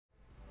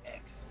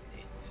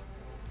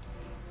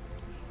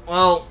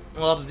Well,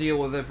 we'll have to deal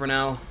with it for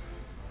now.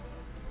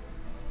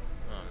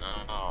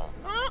 Oh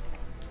no.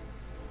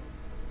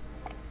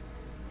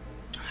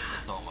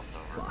 It's almost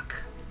over.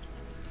 Fuck.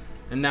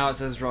 And now it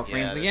says drop Yeah,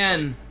 frames this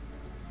again.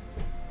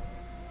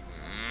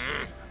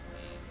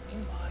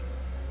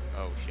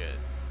 Oh shit.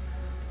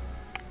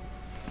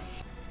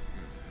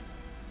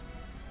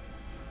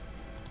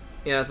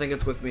 Yeah, I think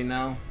it's with me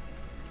now.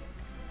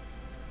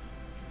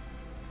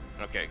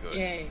 Okay, good.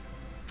 Yay.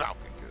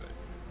 Falcon, good.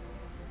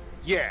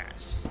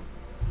 Yes.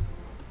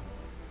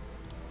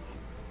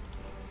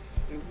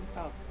 Blue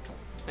Falcon.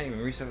 I didn't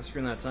even reset the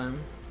screen that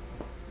time.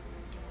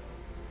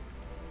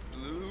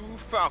 Blue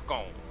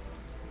Falcon.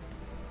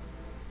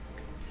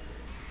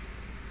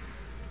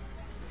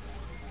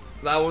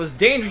 That was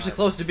dangerously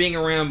close to being a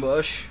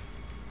rambush.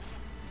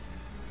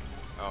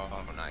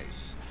 Oh,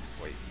 nice.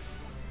 Wait.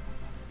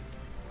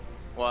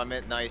 Well, I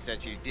meant nice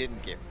that you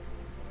didn't get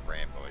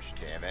ambushed,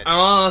 damn it.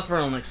 Oh, for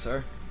Onyx,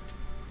 sir.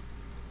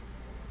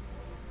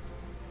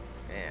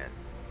 Man.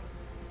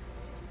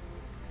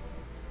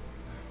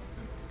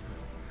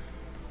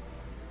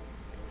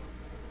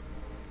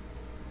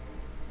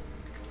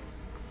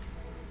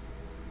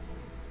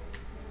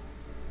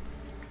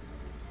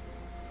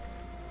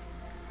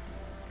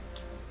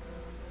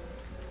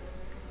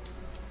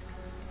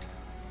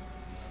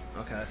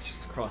 Okay, let's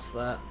just cross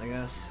that, I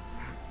guess.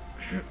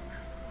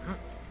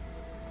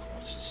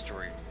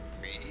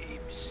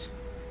 Streams.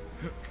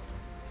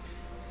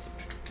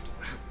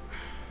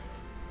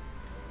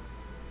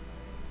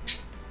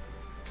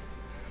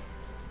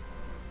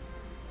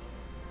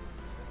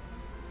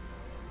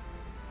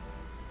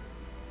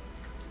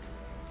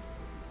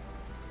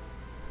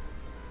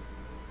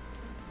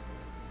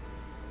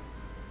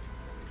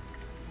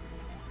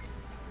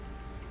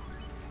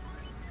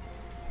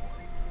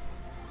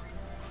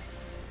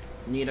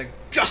 Need a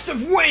gust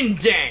of wind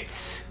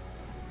dance!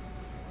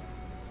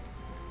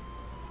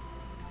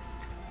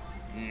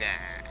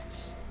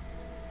 Nice.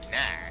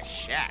 Nice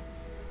shot.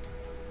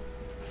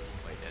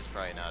 Wait, that's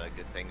probably not a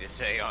good thing to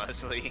say,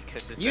 honestly,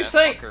 because it's You that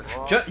say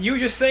fucker. you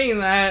just saying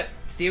that.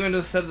 Steven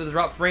just said the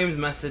drop frames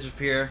message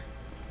appear.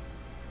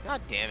 God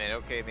damn it.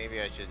 Okay,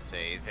 maybe I shouldn't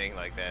say anything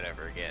like that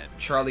ever again.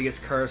 Charlie is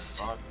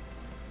cursed.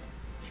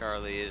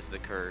 Charlie is the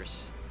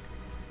curse.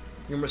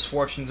 Your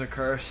misfortunes are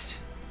cursed.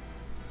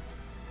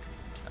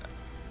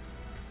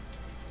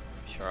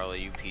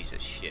 Charlie, you piece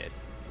of shit.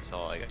 That's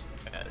all I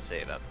gotta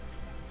say about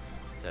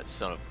that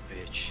son of a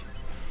bitch.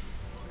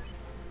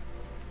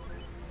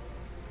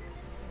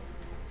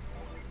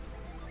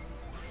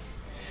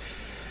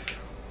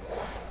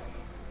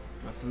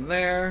 Nothing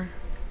there.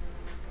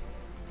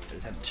 I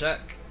just had to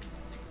check.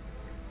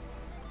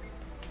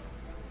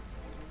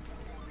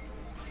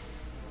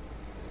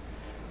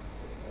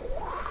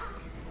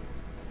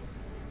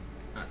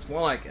 That's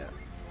more like it.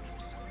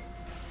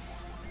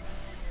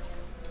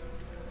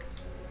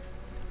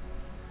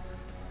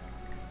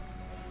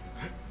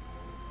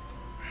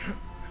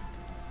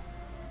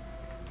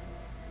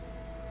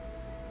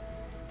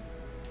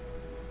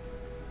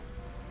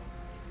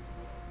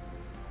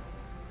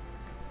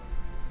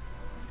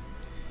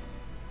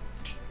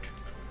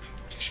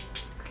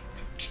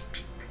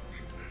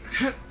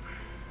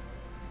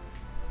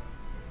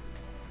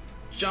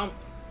 Jump.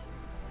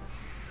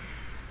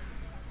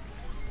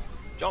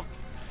 Jump.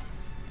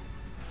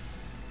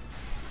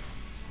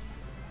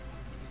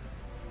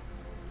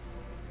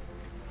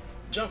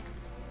 Jump.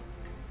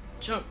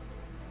 Jump.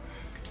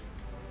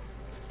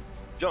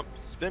 Jump.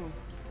 Spin.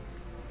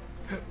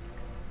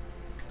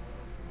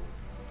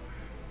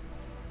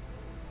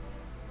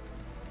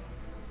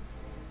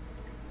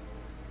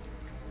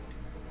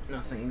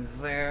 Nothing's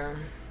there.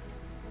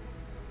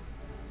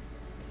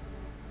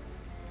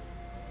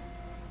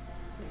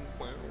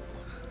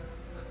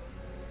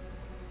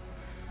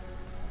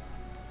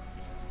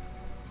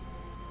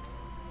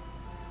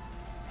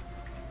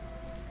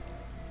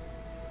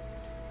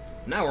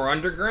 Now we're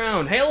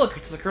underground. Hey, look,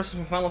 it's the curse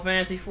from Final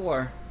Fantasy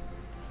IV.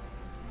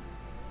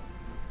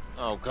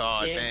 Oh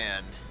god, Yeah.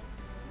 man.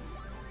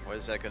 What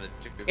is that gonna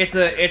do?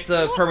 It's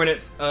a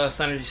permanent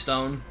sanity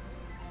stone.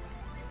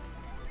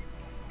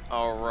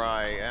 All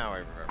right, now I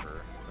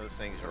remember. Those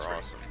things are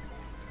awesome.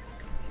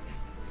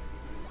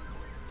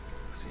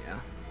 So yeah.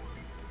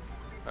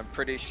 I'm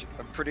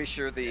pretty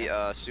sure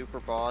the super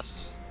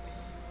boss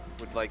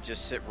would like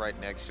just sit right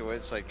next to it.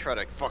 It's like, try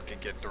to fucking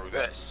get through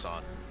this,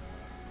 son.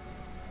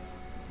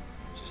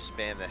 Just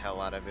spam the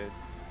hell out of it.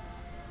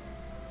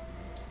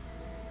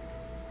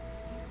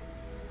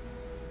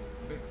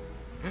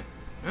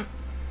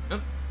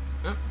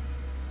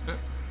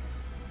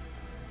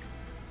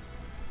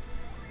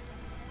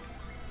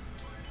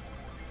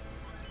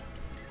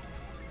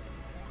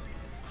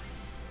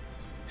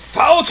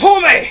 Sao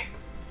Tome!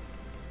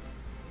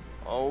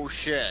 Oh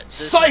shit.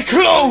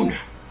 Cyclone!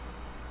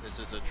 This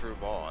is a true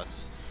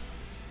boss.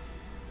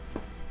 I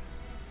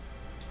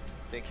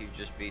think you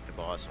just beat the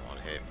boss in one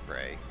hit,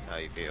 Ray. How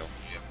you feel?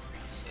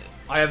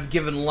 I have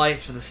given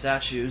life to the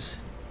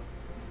statues.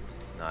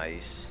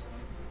 Nice.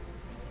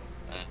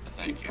 You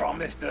Thank you.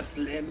 promised us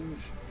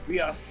limbs. We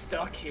are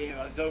stuck here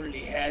as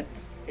only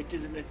heads. It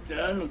is an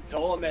eternal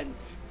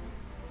torment.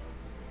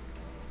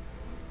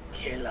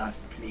 Kill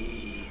us,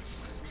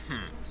 please.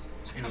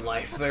 In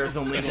life, there's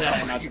only What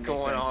death. is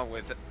going on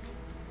with it?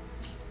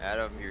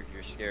 Adam, you're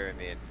scaring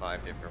me in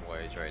 5 different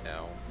ways right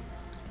now.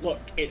 Look,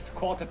 it's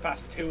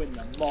 2:15 in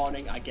the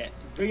morning. I get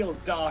real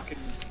dark and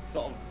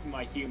sort of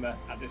my humor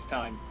at this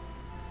time.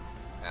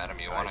 Adam,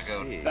 you want to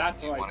go? see.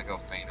 That's You right. want to go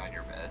faint on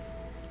your bed?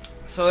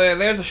 So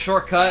there's a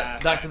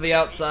shortcut back to the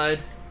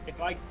outside.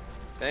 If I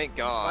Thank I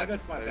God. go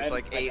to my There's bed,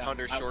 like I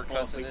 800 fall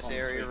shortcuts in asleep this on the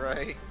area, street.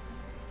 right?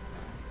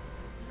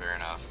 Fair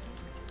enough.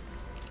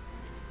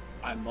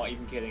 I'm not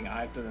even kidding.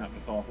 I've done that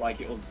before.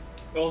 Like it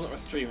wasn't a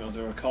stream. It was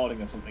a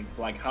recording of something.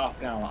 For like half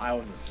an hour, I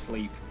was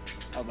asleep.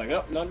 I was like,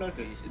 oh, no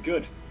notice.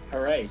 Good.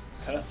 Hooray.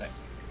 Perfect.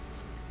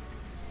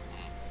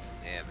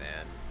 Yeah,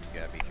 man. You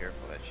gotta be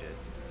careful of that shit.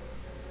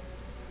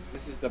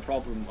 This is the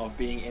problem of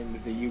being in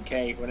the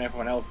UK when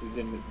everyone else is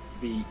in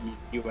the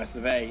US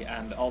of A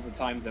and all the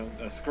time zones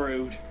are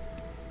screwed.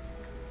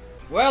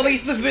 Well, at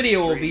least the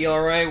video will be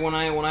alright when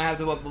I have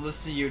to upload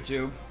this to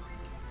YouTube.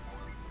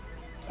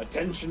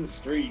 Attention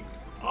stream.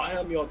 I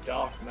am your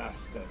dark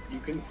master. You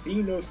can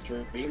see no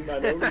stream and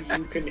only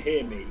you can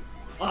hear me.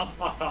 Ha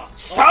ha ha.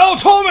 Sao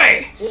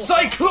Tome!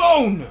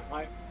 Cyclone!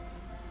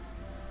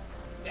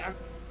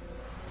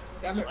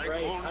 Damn it,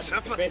 Ray. I'm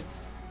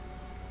convinced.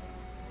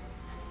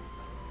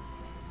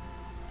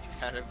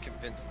 Had him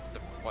convinced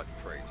of what,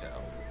 pray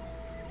tell?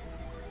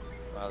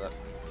 Wow, that...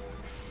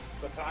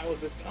 But I was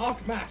the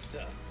Dark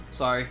Master.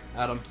 Sorry,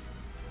 Adam.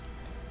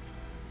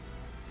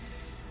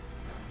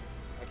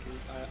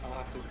 I'll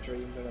have to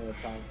dream another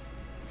time.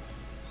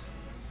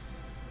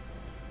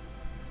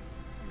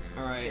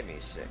 Alright. Give me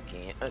a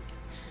second.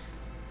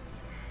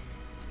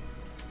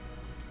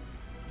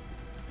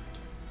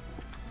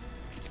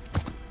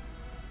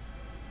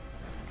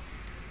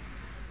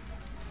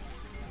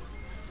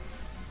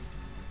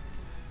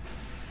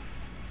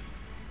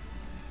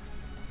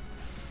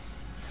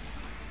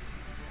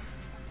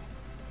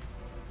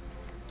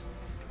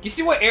 Do you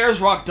see what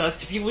Ayers Rock does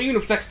to people? It even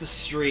affects the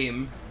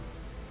stream.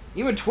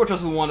 Even Twitch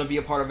doesn't want to be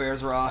a part of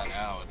Ayers Rock. I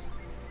know, it's...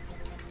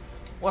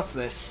 What's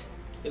this?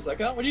 It's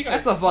like, oh, what do you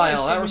guys? That's a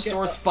vial. That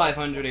restores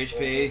 500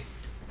 HP.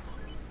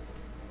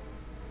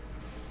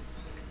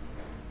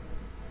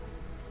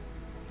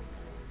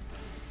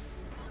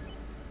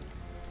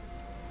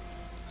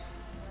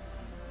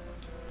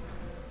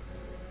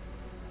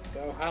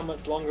 So, how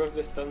much longer of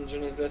this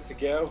dungeon is there to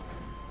go?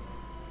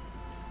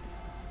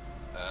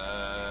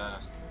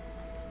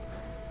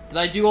 Did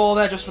I do all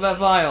that just for that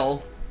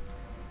vial?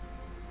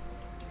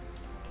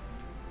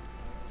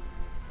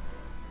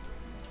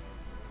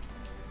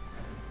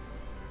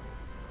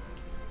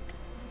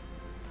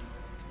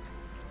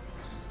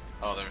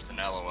 Oh, there's an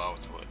LOL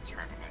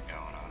tournament going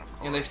on, of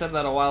course. Yeah, they said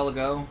that a while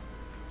ago.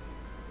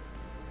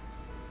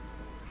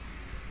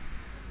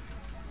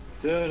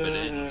 But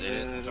it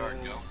didn't start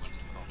going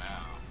until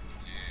now.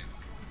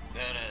 Jeez.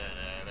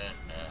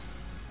 Da-da-da-da-da.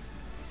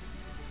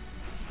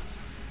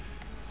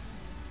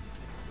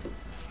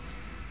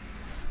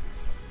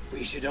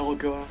 We should all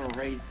go and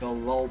raid the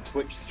LOL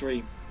Twitch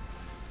stream.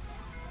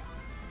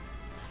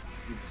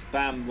 And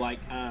spam like,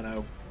 I don't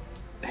know.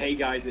 Hey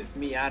guys, it's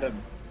me,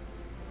 Adam.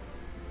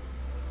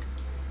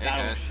 Hey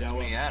That'll guys, it's show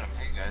me, Adam.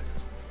 Hey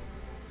guys.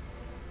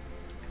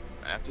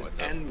 Just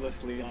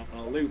endlessly on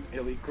a loop.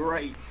 It'll be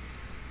great.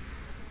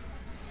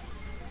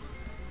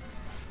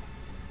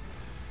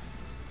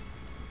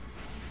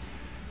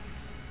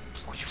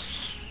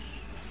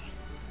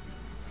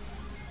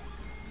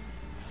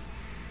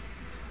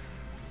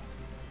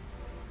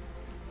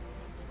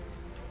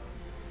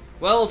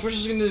 Well, Twitch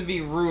is going to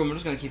be room. I'm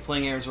just going to keep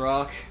playing Ayers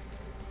Rock.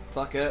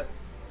 Fuck it.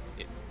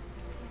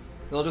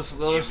 They'll just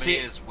You may see.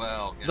 as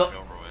well get They'll, it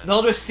over with.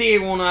 they'll just see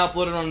it when I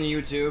upload it on the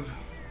YouTube.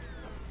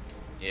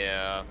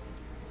 Yeah.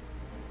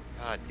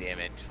 God damn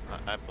it.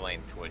 I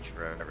blame Twitch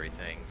for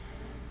everything.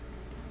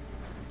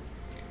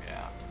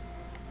 Yeah.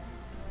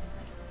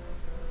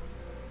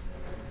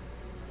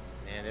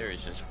 Man, there is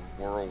just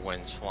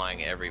whirlwinds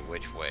flying every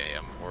which way.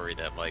 I'm worried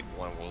that like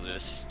one will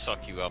just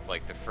suck you up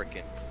like the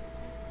frickin'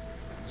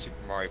 Super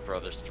Mario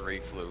Brothers 3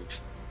 flute.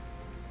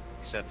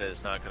 Except that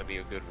it's not going to be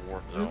a good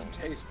warp zone.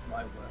 Taste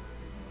my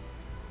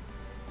weapons.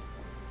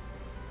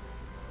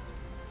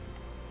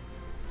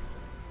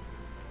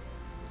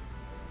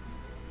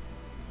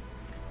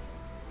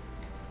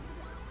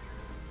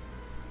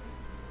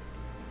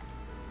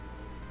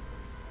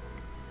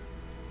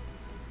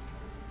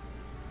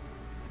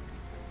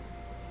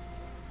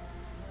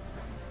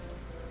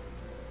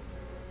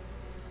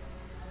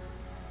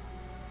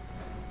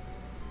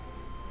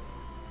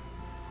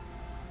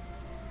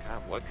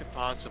 God, what could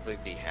possibly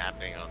be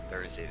happening on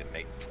Thursday to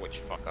make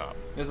Twitch fuck up?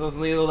 There's a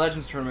League of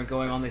Legends tournament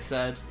going on, they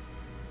said.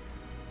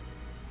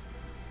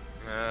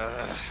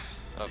 Of League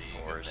of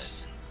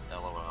course. Legends,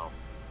 LOL.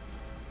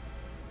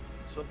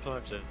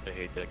 Sometimes I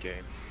hate that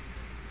game.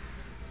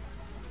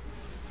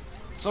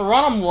 So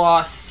Ronham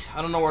lost.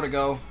 I don't know where to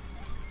go.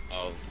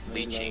 Oh,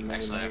 leeching.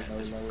 Actually, I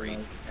haven't played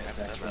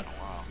that in a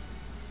while.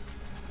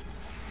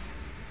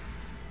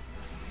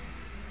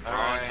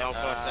 help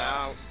us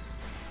out.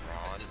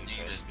 I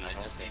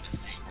just need to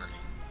see where he...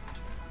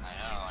 I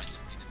know, I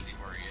just need to see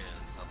where he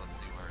is, so let's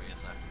see where he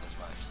is after this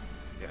fight.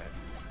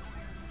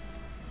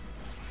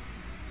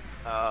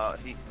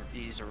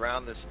 He's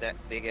around this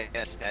big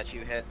ass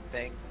statue head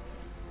thing.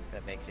 If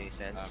that makes any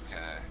sense.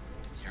 Okay.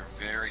 You're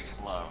very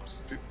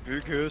close.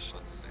 Because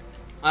Let's see.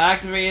 I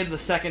activated the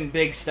second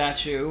big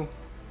statue.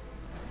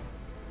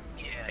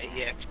 yeah,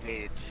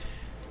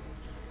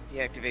 he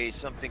activated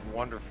something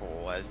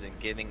wonderful, as in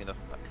getting the.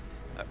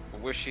 I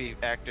wish he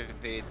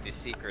activated the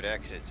secret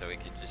exit so he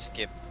could just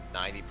skip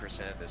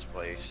 90% of this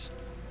place.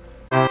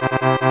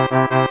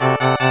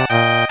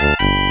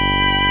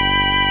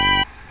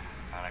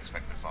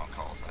 Unexpected phone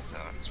calls, I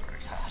said, I swear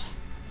to God.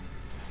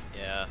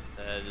 Yeah,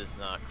 that is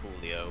not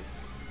coolio.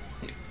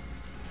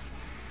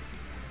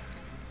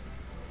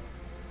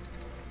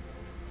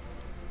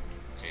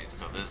 Okay,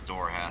 so this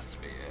door has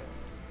to be it.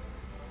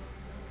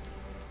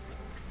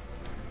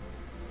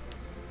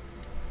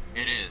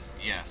 It is,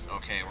 yes.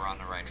 Okay, we're on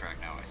the right track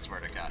now, I swear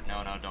to God.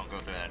 No, don't go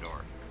through that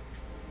door.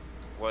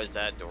 Where does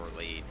that door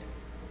lead?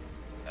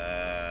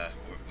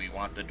 We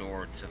want the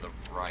door to the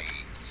right,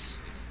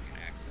 if we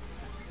can access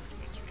it,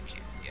 which we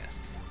can,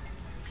 yes.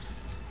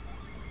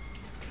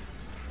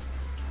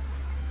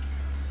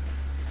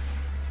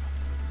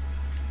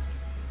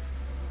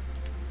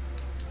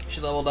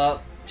 She leveled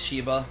up.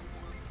 Sheba.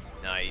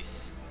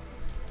 Nice.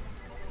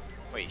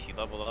 Wait, she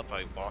leveled up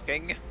by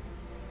walking?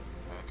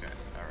 Okay,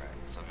 alright.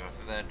 So go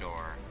through that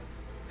door,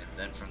 and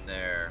then from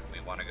there, we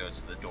want to go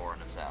to the door in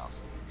the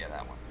south. Yeah,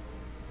 that one.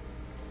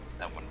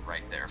 That one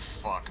right there.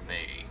 Fuck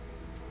me.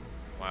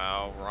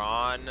 Wow,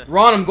 Ron.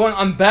 Ron,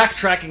 I'm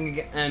backtracking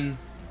again.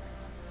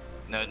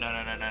 No.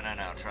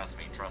 Trust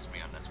me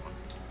on this one.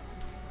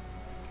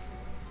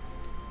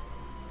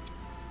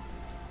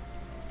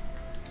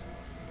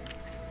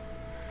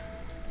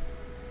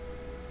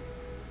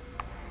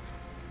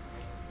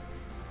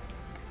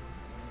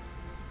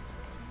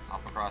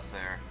 Up across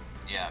there.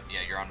 Yeah,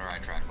 you're on the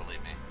right track,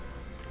 believe me.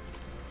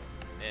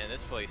 Man,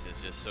 this place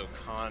is just so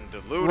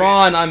convoluted.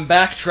 Ron, I'm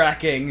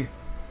backtracking.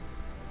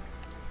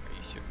 Are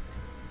you sure?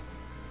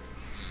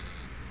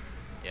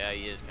 Yeah,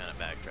 he is kind of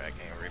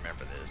backtracking. I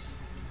remember this.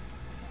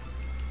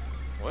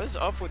 What is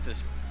up with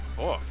this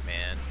book,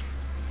 man?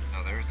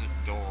 No, there's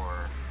a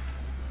door.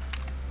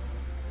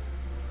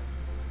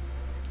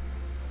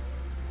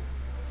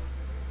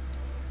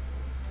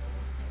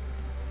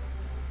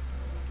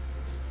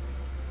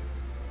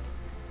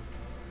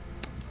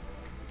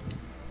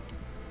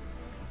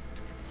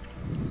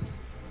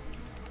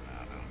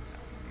 No, don't tell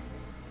me.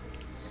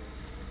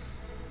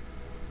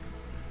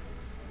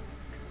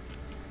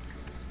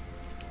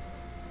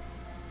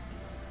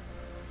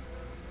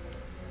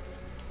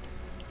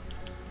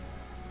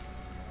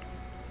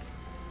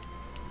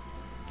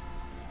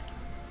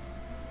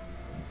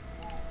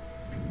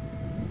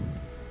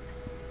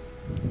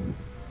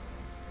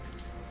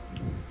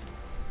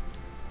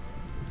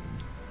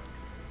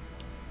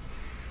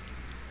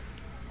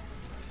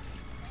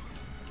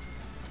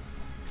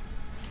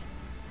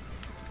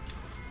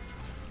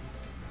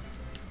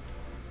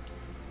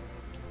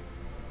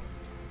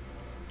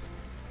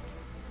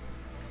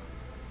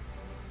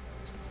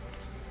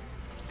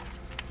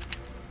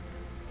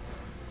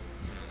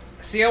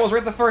 See, I was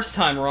right the first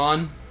time,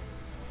 Ron.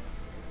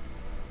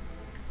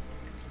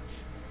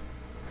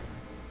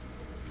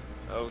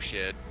 Oh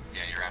shit.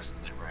 Yeah, you're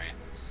absolutely right.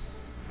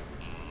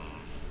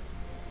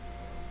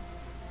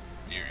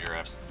 You're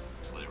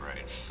absolutely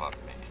right. Fuck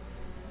me.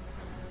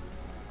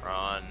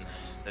 Ron,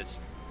 this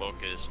book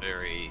is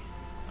very...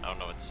 I don't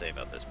know what to say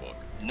about this book.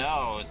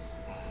 No, it's...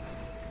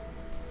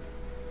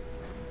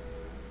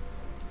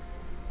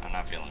 I'm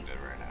not feeling good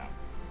right now.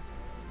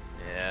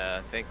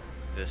 Yeah, I think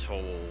this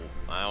whole...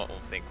 I don't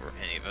think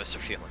any of us are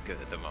feeling good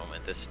at the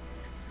moment. This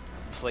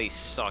place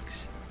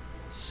sucks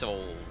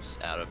souls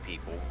out of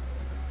people.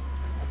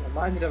 I'm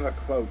reminded of a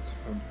quote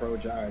from Pro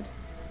Jared.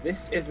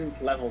 This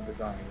isn't level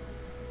design.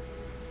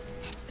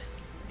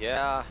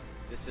 Yeah,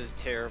 this is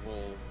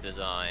terrible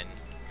design.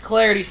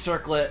 Clarity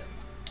circlet.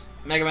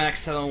 Mega Man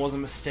X7 was a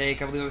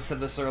mistake. I believe I said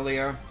this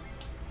earlier.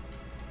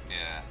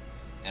 Yeah.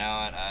 You know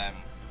what?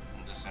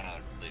 I'm just gonna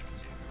leave it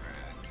to you.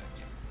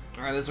 Right?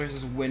 Alright, this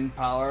versus wind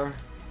power.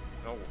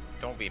 No,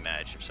 don't be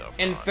mad at yourself.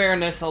 In Ron.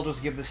 fairness, I'll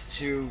just give this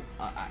to...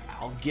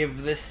 I'll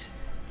give this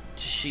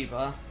to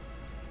Sheba.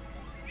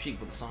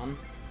 Sheba-san.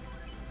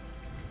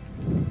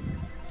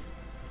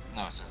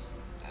 No, it's just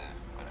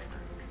whatever.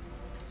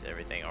 Is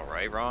everything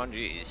alright, Ron?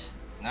 Jeez.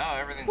 No,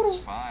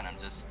 everything's fine. I'm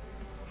just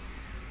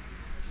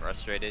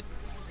Frustrated?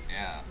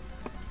 yeah.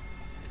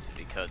 Is it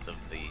because of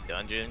the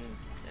dungeon?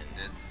 And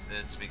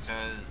It's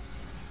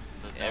because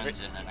the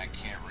dungeon and I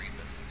can't read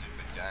this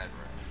stupid guide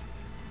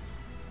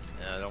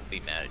right. no, don't be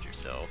mad at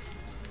yourself.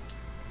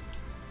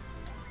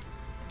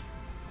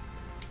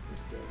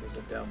 This game is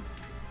a dumb.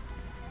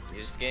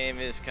 This game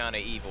is kind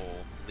of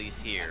evil, at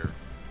least here.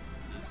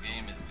 This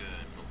game is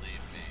good, believe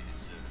me.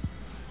 It's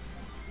just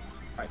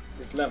Right,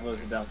 this level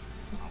is a dumb.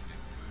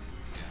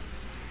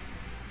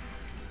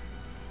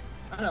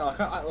 yeah. I know, I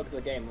can't like, look at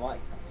the game, like,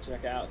 to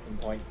check it out at some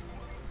point.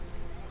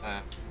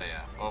 Yeah.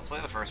 Well, play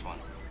the first one.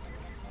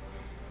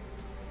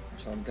 I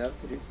shall endeavour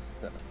to do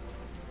so.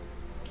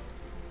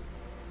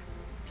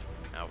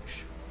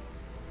 Ouch.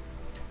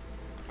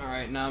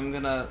 Alright, now I'm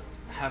gonna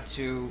have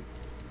to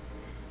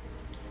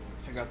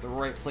figure out the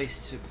right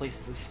place to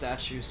place the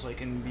statue so I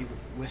can be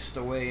whisked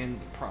away in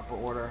proper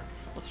order.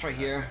 Let's try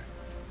here.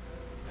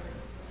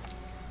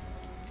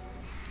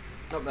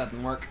 Nope, that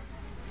didn't work.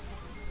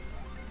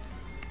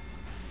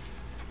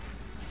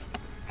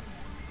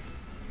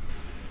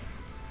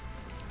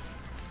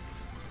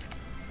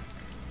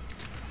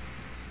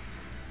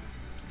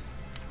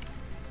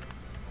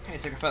 Hey,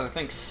 Sacred Feather,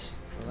 thanks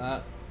for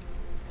that.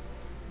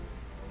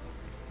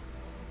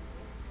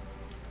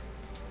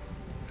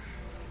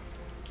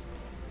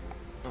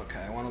 Okay,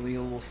 I want to leave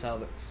a little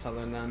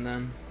southern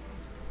then.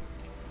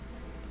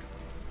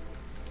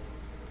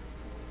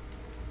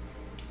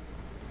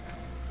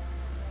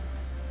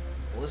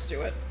 Well, let's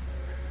do it.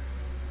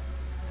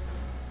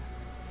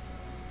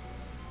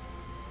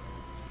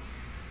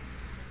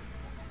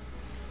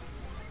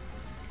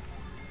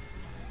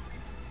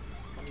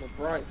 On the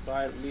bright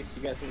side, at least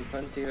you get some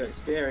plenty of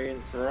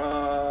experience,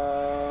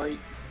 right?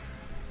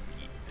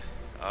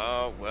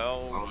 Oh,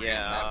 well, Oh, yeah.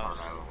 That part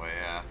out of the way,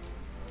 yeah.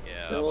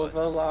 Yeah,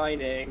 Silver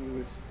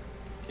linings,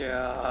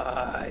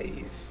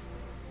 guys.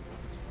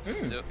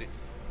 so,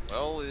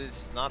 well,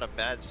 it's not a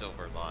bad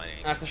silver lining.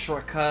 That's a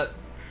shortcut.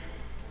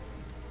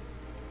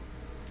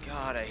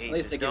 God, I hate At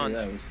least this they give you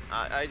dungeon. those.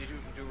 I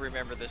do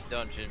remember this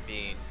dungeon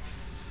being...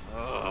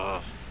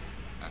 Ugh.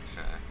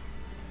 Okay.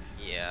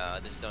 Yeah,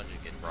 this dungeon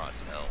can rot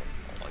to hell,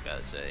 all I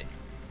gotta say.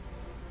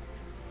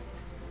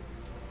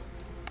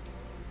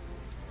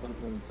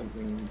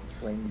 Something,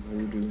 flames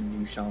voodoo, and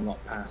you shall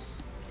not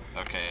pass.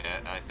 Okay,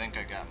 I think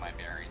I got my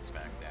bearings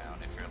back down.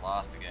 If you're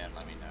lost again,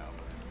 let me know,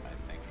 but I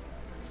think I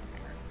have it from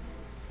here.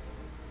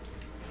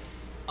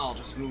 I'll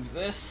just move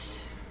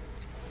this.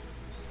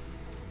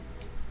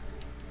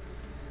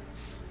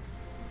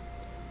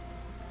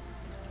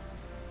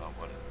 Oh,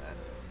 what did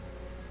that do?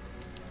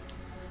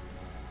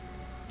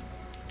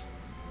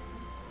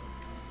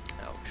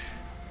 Ouch.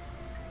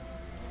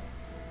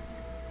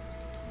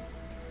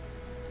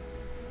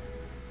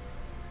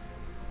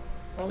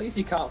 Well, at least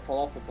you can't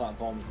fall off the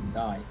platforms and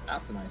die.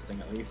 That's a nice thing,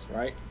 at least,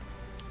 right?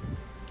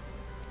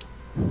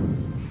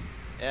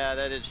 Yeah,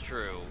 that is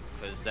true,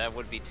 because that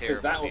would be terrible.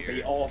 Because that would be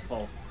here.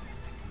 awful.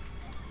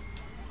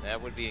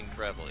 That would be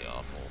incredibly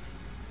awful.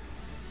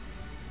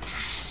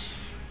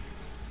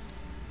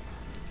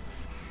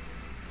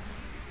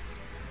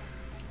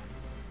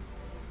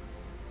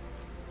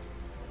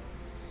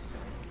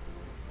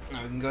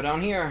 Now we can go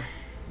down here.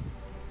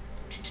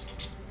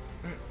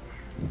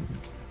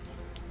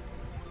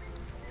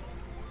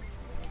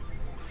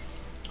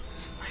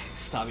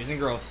 Stop using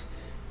growth.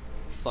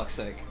 Fuck's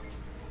sake.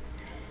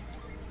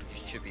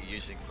 You should be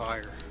using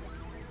fire.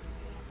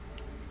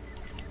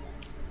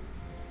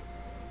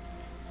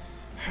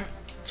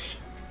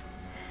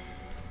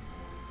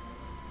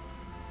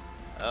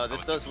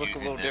 This does look a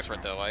little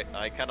different, though.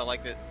 I kind of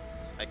like it.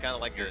 I kind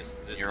of like this.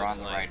 This You're looks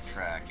on the nice.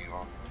 right track. You are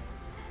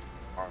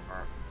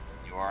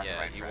on the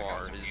right track. I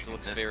was This confusing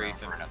looks this very room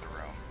for another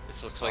room.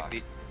 This looks like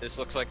the. This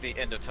looks like the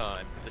end of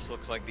time. This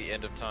looks like the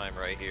end of time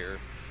right here.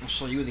 I'll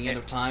show you the end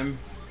of time.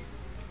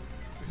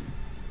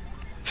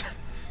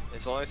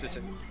 As long as it's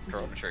in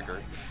Chrono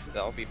Trigger,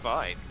 that'll be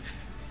fine.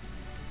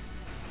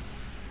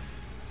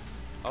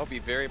 I'll be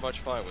very much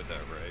fine with that,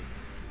 Ray.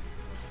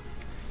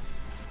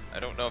 I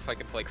don't know if I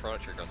can play Chrono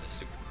Trigger on the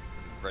Super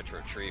Retro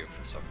Trio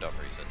for some dumb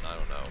reason. I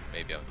don't know.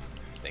 Maybe I'm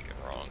thinking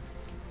wrong.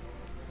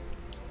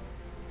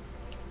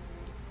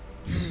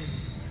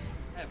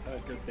 I've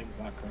heard good things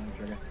about Chrono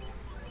Trigger.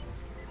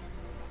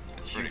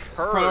 It's pretty You've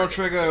cool. heard Chrono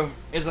Trigger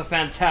is a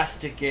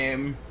fantastic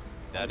game.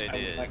 that it I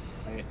would is. like to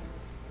play it.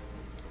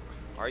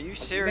 Are you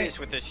What's serious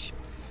your with this?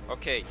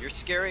 Okay, you're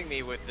scaring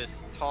me with this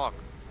talk,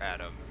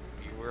 Adam.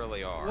 You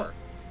really are. What?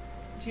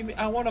 Do you mean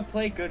I want to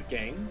play good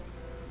games?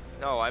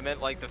 No, I meant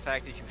like the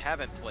fact that you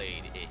haven't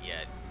played it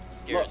yet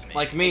scares Look, me.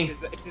 Like me.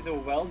 It is a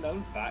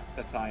well-known fact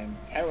that I am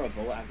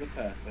terrible as a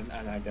person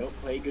and I don't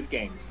play good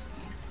games.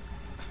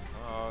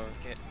 Oh,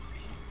 okay.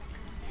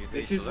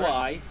 This is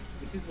why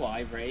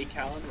Ray,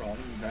 Cal, and Ron and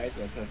various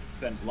others have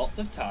spent lots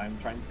of time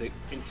trying to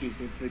introduce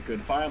me to the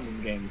good Fire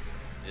Emblem games,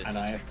 and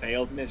I have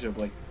failed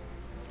miserably.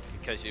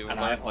 Because you And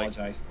I learned like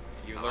apologize.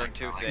 you I learned like-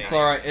 two I like things. It's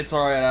alright, it's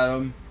alright,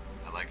 Adam.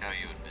 I like how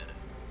you admit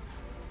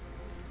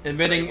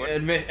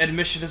it.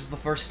 Admission is the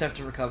first step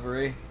to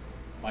recovery.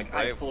 Like,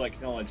 Ray- I fully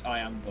acknowledge I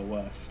am the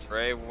worst.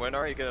 Ray, when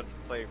are you gonna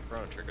play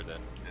Chrono Trigger then?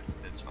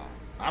 It's fine.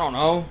 I don't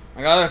know.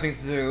 I got other things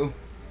to do.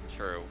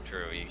 True.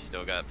 You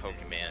still got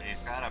Pokemon.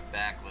 He's got a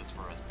backlist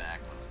for his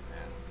backlist,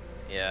 man.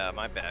 Yeah,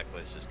 my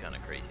backlist is kind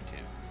of crazy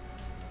too.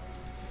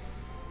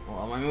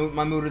 Well,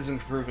 my mood is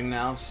improving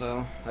now,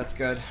 so that's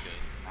good.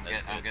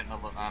 That's good.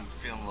 I'm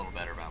feeling a little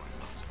better about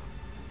myself too.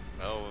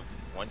 Well,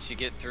 once you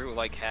get through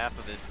like half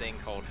of this thing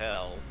called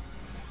hell,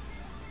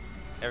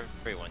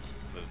 everyone's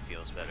mood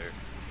feels better.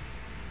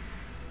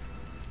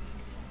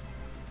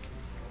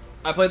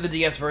 I played the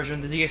DS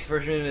version. The DS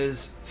version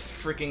is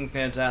freaking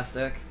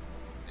fantastic.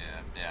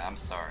 Yeah, I'm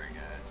sorry,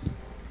 guys.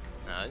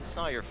 Nah, it's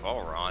not your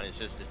fault, Ron. It's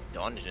just this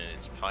dungeon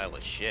is a pile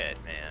of shit,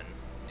 man.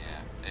 Yeah.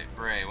 Hey,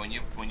 Bray, when you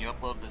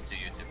upload this to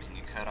YouTube, can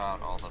you cut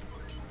out all the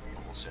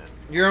bullshit?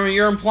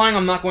 You're implying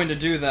I'm not going to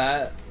do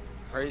that.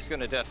 Ray's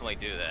gonna definitely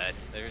do that.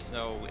 There's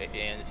no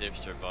ands,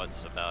 ifs, or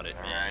buts about it,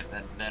 man.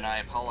 Alright, then I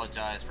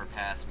apologize for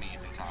past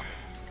me's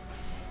incompetence.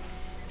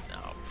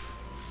 No.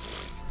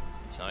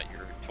 It's not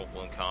your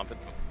total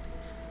incompetence.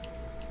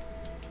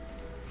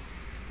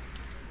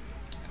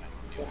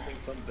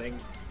 Something.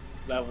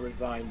 Level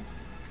design.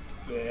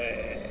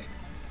 Bleh.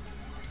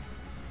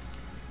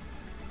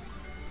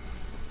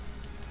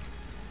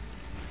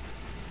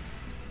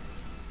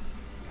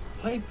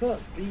 I put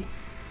the...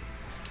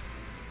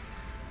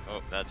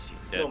 Oh, that's a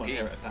Still dead not peach.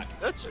 here attack.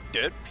 That's a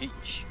dead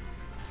peach.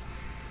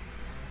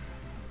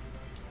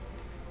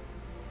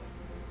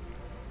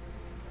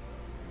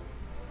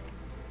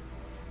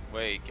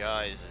 Wait,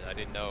 guys, I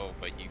didn't know,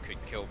 but you could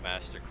kill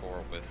Master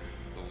Core with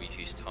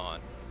Luigi's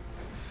taunt.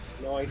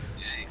 Nice.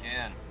 Yeah, you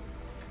can.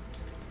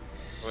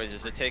 Wait,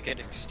 does it take in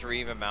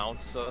extreme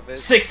amounts of it?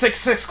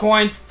 666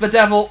 coins. The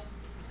devil.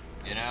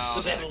 You know,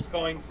 The devil's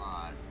coins. come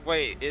on.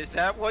 Wait, is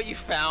that what you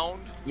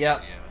found?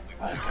 Yep. Yeah, that's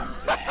exactly.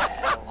 Welcome to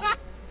hell.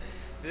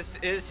 This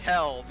is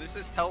hell. This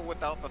is hell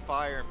without the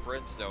fire and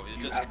brimstone.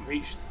 It's just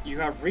You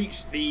have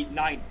reached the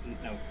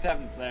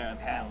 7th layer of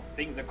hell.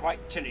 Things are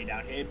quite chilly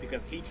down here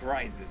because heat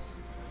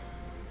rises.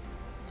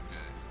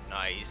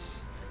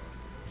 nice.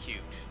 Cute.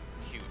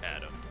 Cute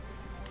Adam.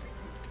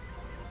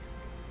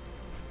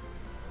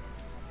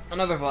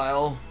 Another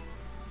vial.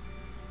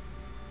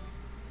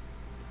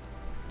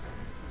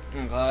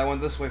 I'm glad I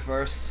went this way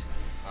first.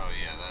 Oh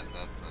yeah,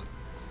 that's a.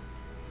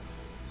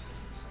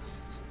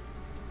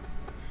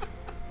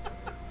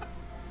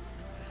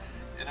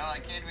 You know, I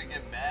can't even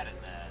get mad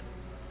at that.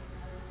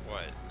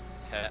 What?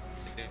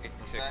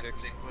 The fact that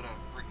they put a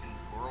freaking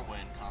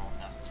whirlwind tunnel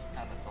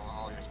down the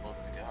hall you're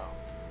supposed to go.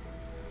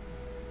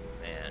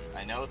 Man.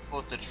 I know it's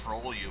supposed to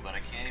troll you, but I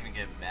can't even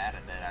get mad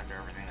at that after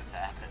everything that's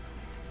happened.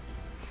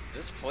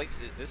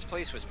 This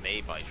place was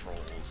made by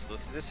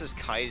trolls. This is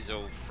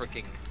Kaizo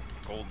freaking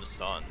Golden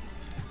Sun.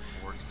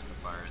 Works in the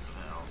fires of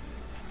hell.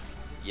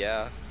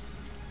 Yeah.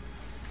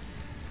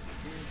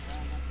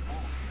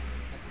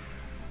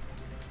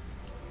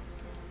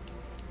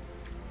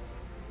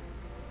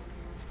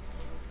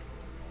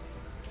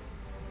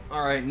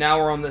 Alright, now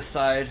we're on this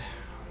side.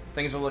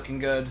 Things are looking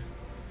good.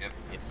 Yep.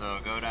 So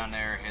go down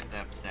there, hit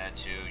that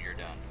statue, you're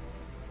done.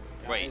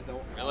 Wait, Guys, I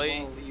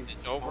really? wanna leave-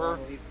 It's I over?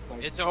 wanna leave this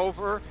place. It's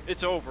over.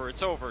 It's over.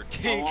 It's over.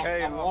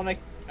 TKO.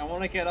 I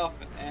wanna get off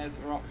as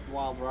Rock's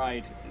Wild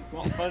Ride. It's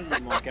not fun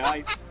anymore,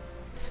 guys.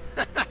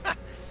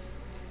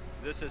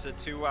 This is a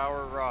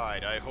 2-hour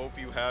ride. I hope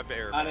you have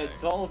airbags. And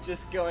it's all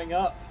just going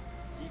up.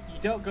 You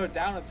don't go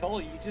down at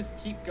all, you just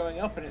keep going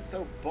up and it's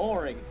so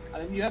boring.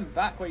 And then you end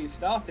back where you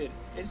started.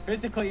 It's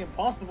physically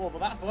impossible, but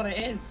that's what it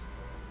is.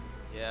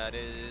 Yeah, it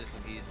is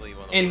easily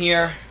one of the In worst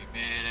here.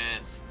 It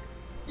is.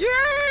 Yay!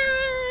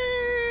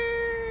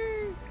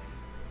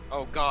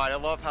 Oh god, I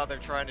love how they're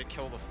trying to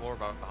kill the floor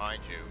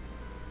behind you.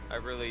 I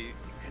really... You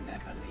can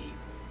never leave.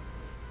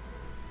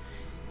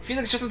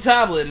 Felix took the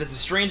tablet, and it's a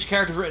strange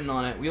character written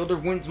on it. Wielder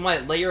of Wind's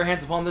might, lay your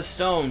hands upon this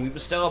stone. We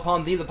bestow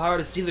upon thee the power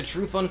to see the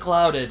truth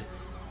unclouded.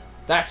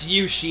 That's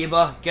you,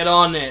 Sheba. Get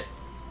on it.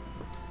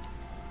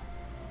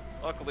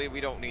 Luckily, we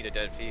don't need a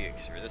dead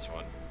Felix for this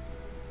one.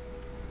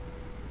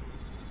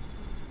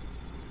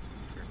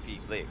 Or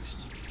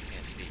Felix.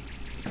 Can't speak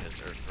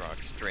because Earth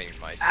Rock's draining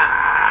my soul.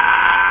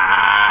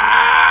 Ah!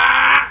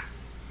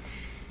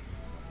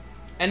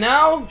 And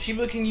now,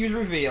 Sheba can use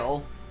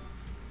Reveal.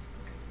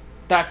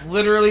 That's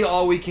literally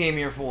all we came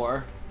here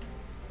for.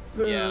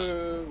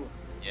 Boo!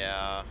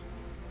 Yeah.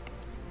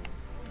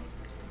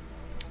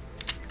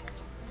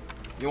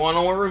 You wanna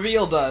know what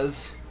Reveal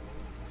does?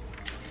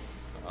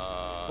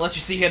 Lets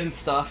you see hidden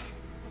stuff.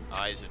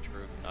 Eyes of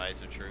truth,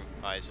 eyes of truth,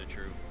 eyes of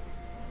truth.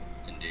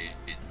 Indeed.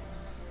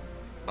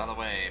 By the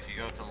way, if you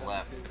go to the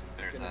left,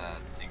 there's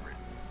a secret.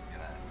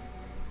 Look at that.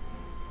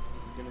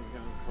 Just gonna go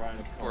and cry in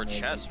a Or corner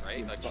chest, and right?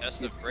 see A if chest Bucks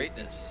of is-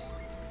 greatness.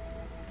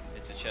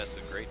 It's a chest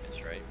of greatness,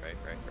 right?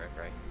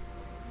 Right.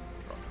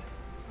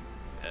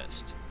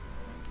 Best.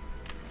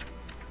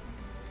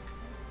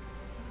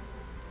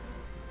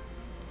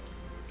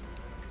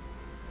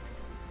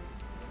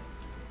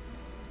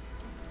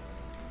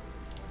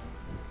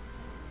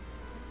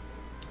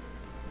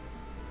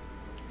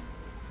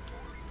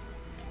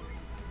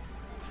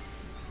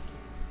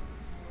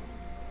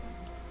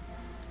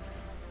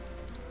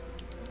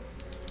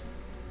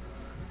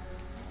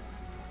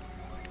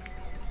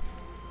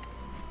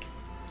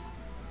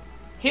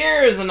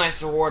 Here is a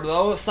nice reward,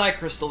 though. A Psy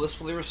Crystal. This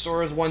fully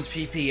restores one's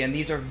PP, and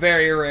these are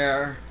very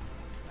rare.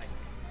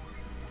 Nice.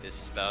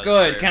 It's about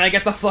Good. as Can rare- I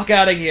get the fuck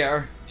out of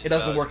here? it's It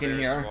doesn't about work as in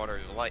rare as here.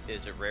 Water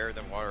is it rarer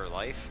than water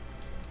life?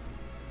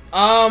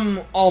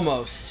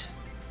 Almost.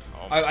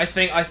 I Almost.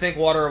 think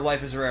Water of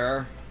Life is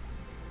rarer.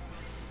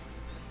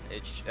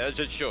 As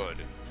it should.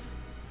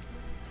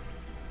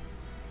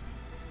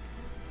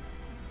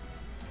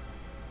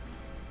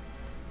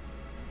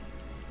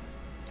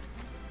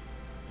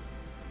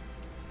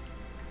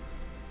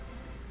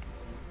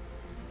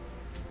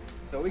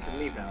 so we can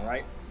leave now,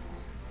 right?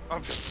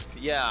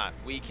 Yeah,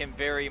 we can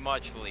very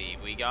much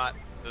leave. We got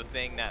the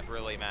thing that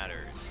really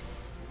matters.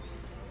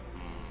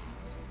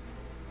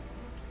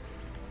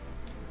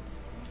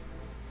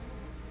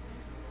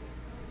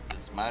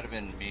 This might have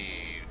been me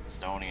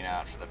zoning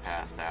out for the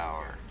past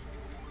hour,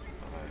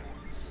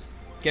 but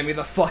Get me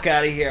the fuck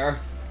out of here.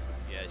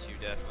 Yes, you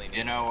definitely need.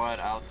 you know what?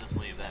 I'll just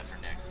leave that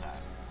for next time.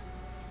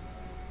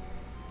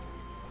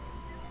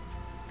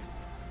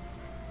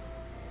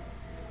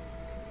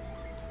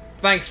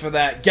 Thanks for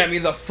that. Get me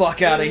the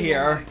fuck out of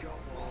here.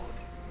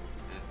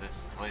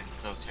 This place is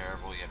so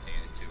terrible. You have to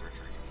use 2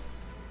 retreats.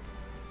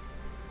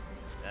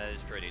 That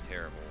is pretty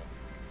terrible.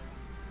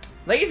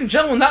 Ladies and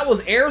gentlemen, that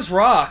was Ayers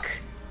Rock.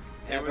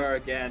 Ever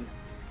again.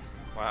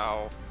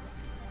 Wow.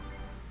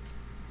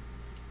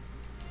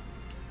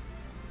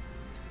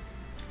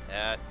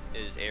 That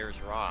is Ayers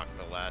Rock,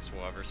 the last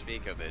we'll ever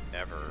speak of it,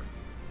 ever.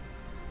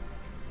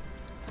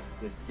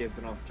 This gives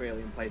an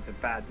Australian place a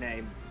bad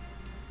name.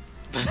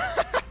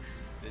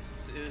 This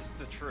is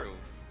the truth.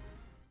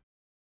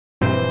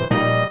 Not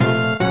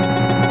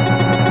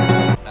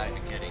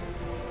even kidding.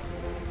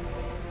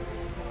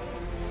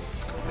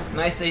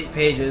 Nice 8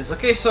 pages.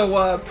 Okay,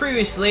 so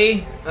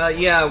previously,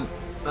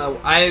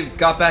 I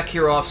got back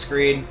here off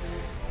screen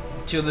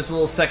to this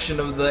little section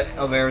of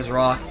Ayers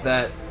Rock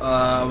that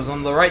was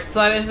on the right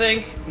side, I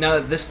think. Now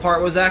that this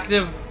part was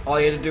active, all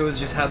you had to do was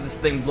just have this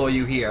thing blow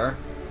you here,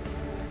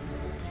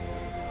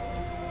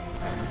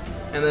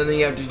 and then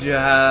you have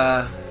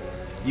to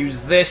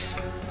use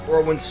this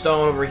whirlwind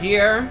stone over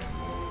here.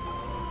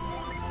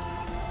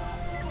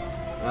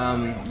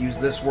 Use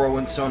this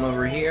whirlwind stone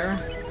over here.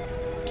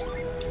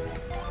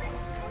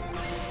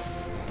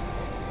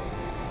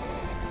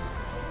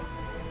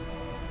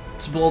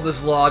 To blow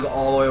this log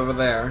all the way over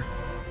there.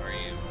 Are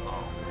you?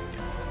 Oh my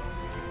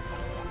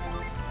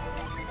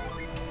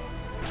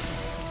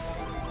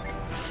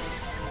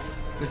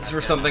god. This is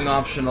for something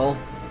optional.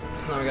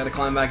 So now we gotta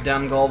climb back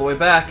down and go all the way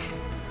back.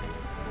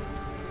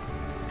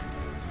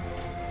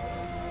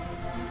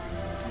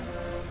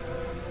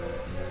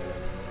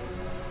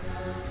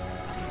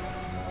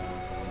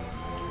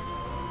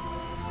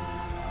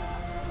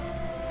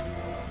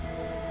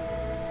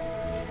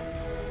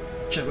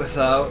 Check this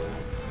out.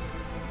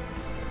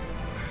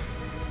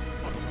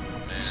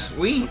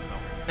 Sweet.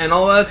 And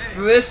all that's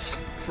for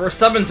this? For a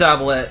summon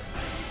tablet.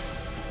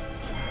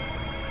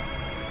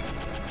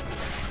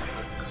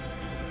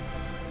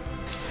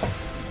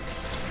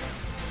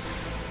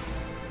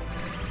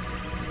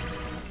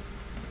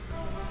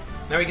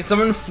 Now we can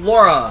summon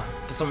Flora.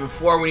 To summon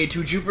Flora, we need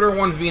 2 Jupiter,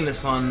 1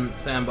 Venus on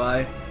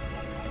standby.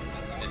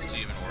 Is it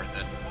even worth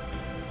it?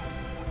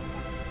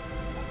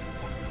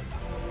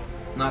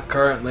 Not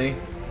currently.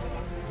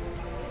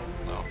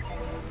 Well.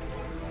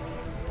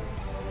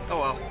 Oh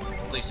well.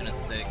 Completion is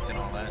sick and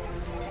all that.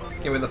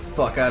 Get me the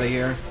fuck out of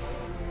here.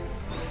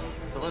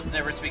 So let's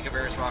never speak of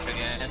Ayers Rock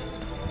again.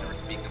 Let's never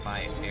speak of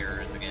my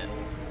errors again.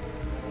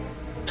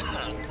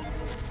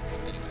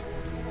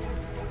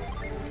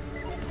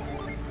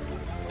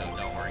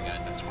 Don't worry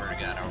guys, I swear to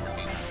God I'll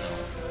repeat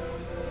myself.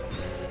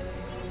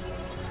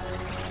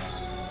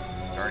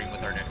 Starting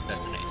with our next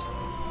destination.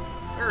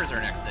 Where is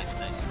our next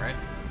destination, right?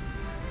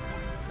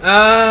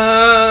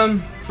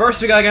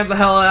 First we gotta get the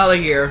hell out of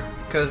here,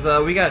 cause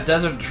we got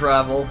desert to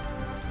travel.